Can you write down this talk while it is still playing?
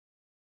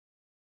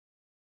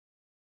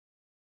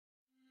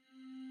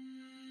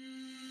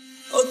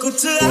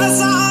कुछ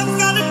ऐसा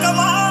कर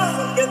कमाल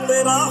के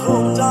तेरा हो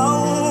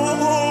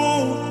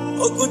जाऊं,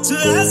 ओ कुछ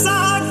ऐसा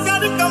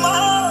कर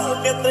कमाल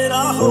के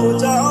तेरा हो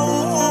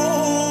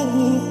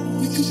जाऊं।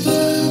 एक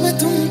पल में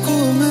तुमको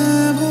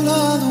मैं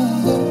बुला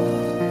दूंगा,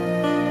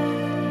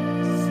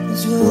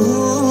 जो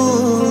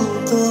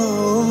तो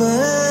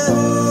मैं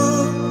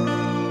हूँ।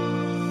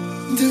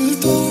 दिल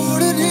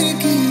तोड़ने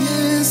की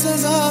ये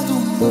सजा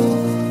दूंगा,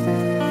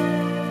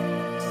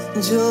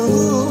 जो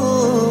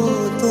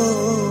तो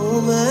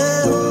मैं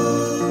हूँ।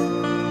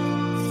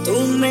 तू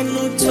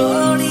मैनू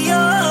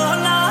छोड़ियो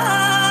ना,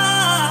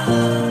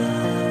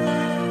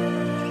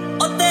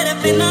 ओ तेरे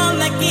बिना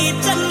मैं की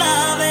चलना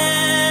वे।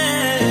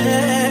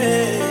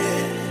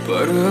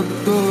 पर अब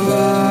तो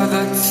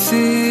आदत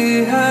सी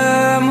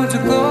है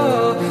मुझको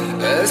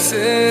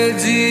ऐसे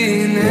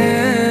जीने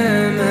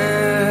में।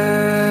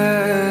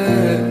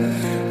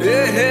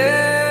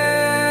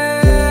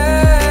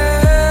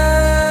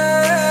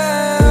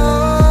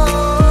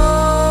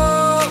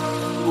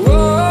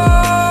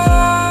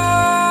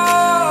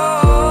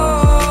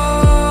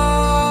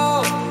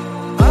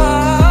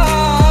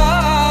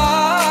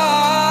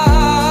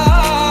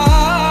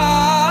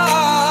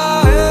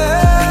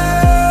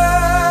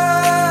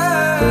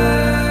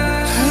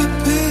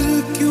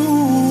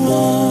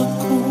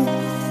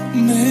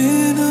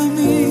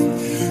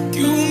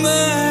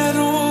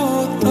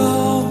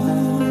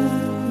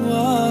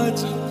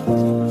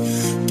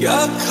 क्या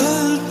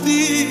खलती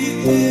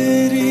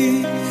तेरी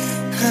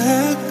है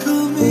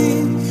कमी,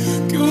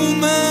 क्यों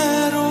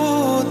मैं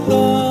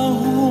रोता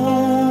हूँ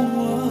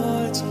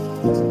आज।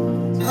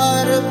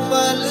 हर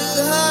पल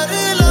हर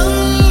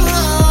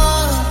लम्हा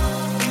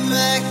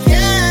मैं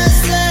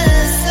कैसे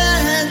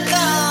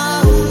सहता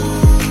हूँ।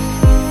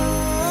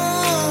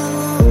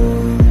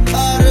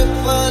 हर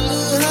पल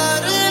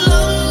हर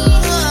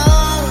लम्हा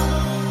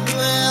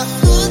मैं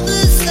खुद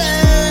से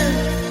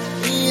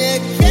ये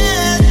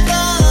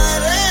कहता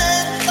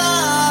रहता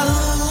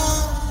हूँ।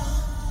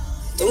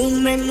 तू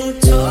मैनू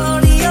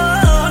छोड़ियो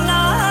ना,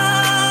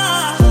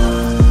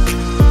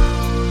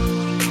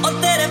 ओ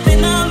तेरे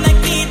बिना मैं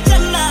की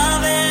चलना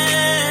वे।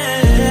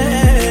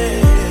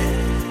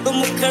 तू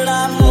मुखड़ा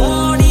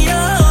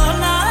मोड़ियो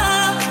ना,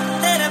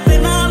 तेरे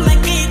बिना मैं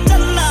की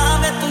चलना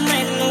वे। तू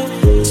मैनू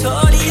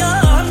छोड़ियो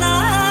ना,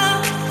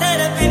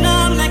 तेरे बिना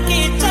मैं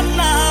की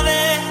चलना वे।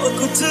 ओ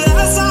कुछ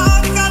ऐसा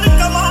कर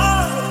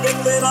कमाल के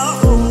तेरा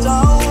हो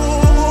जाऊं,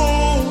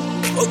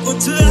 ओ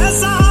कुछ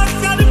ऐसा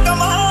कर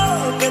कमाल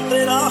के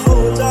तेरा हो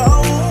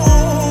जाऊं।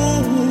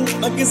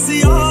 मैं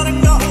किसी और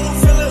का हूँ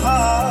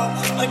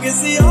फिलहाल, मैं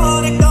किसी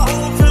और का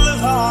हूँ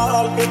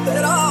फिलहाल के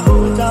तेरा हो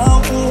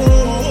जाऊं।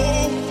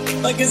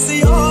 मैं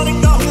किसी और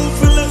का हूँ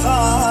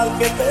फिलहाल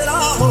के तेरा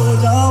हो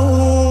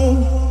जाऊं।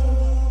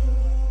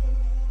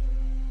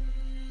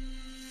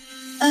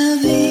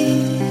 अभी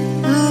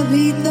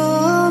अभी तो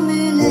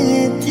मिले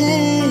थे,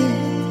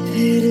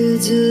 फिर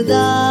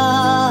जुदा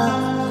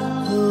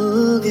हो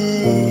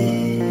गए।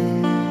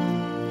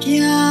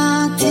 क्या